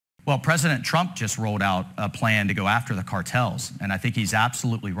Well, President Trump just rolled out a plan to go after the cartels, and I think he's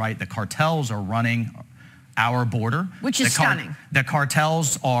absolutely right. The cartels are running our border. Which is stunning. The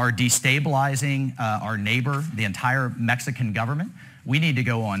cartels are destabilizing our neighbor, the entire Mexican government. We need to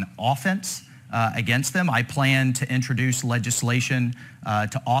go on offense against them. I plan to introduce legislation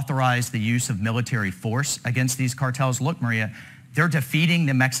to authorize the use of military force against these cartels. Look, Maria, they're defeating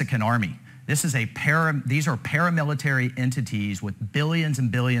the Mexican army. These are paramilitary entities with billions and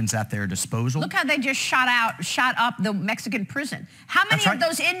billions at their disposal. Look how they just shot up the Mexican prison. How many of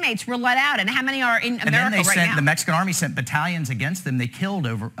those inmates were let out, and how many are in America right now? The Mexican army sent battalions against them. They killed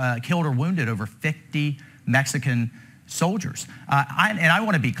or wounded over 50 Mexican soldiers. And I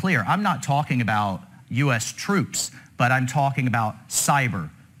want to be clear, I'm not talking about U.S. troops, but I'm talking about cyber,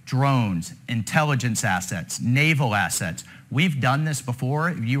 drones, intelligence assets, naval assets. We've done this before.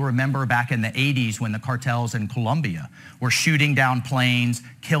 You remember back in the 80s when the cartels in Colombia were shooting down planes,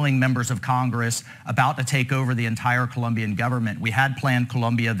 killing members of Congress, about to take over the entire Colombian government. We had Plan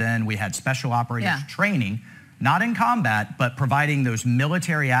Colombia then. We had special operators training, not in combat, but providing those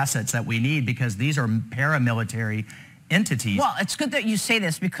military assets that we need, because these are paramilitary entities. Well, it's good that you say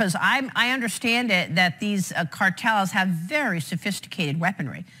this, because I understand it that these cartels have very sophisticated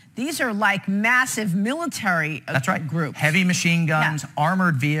weaponry. These are like massive military groups. Heavy machine guns,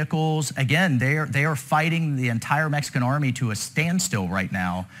 armored vehicles. Again, they are fighting the entire Mexican army to a standstill right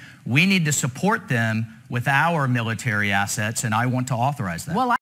now. We need to support them with our military assets, and I want to authorize that. Well,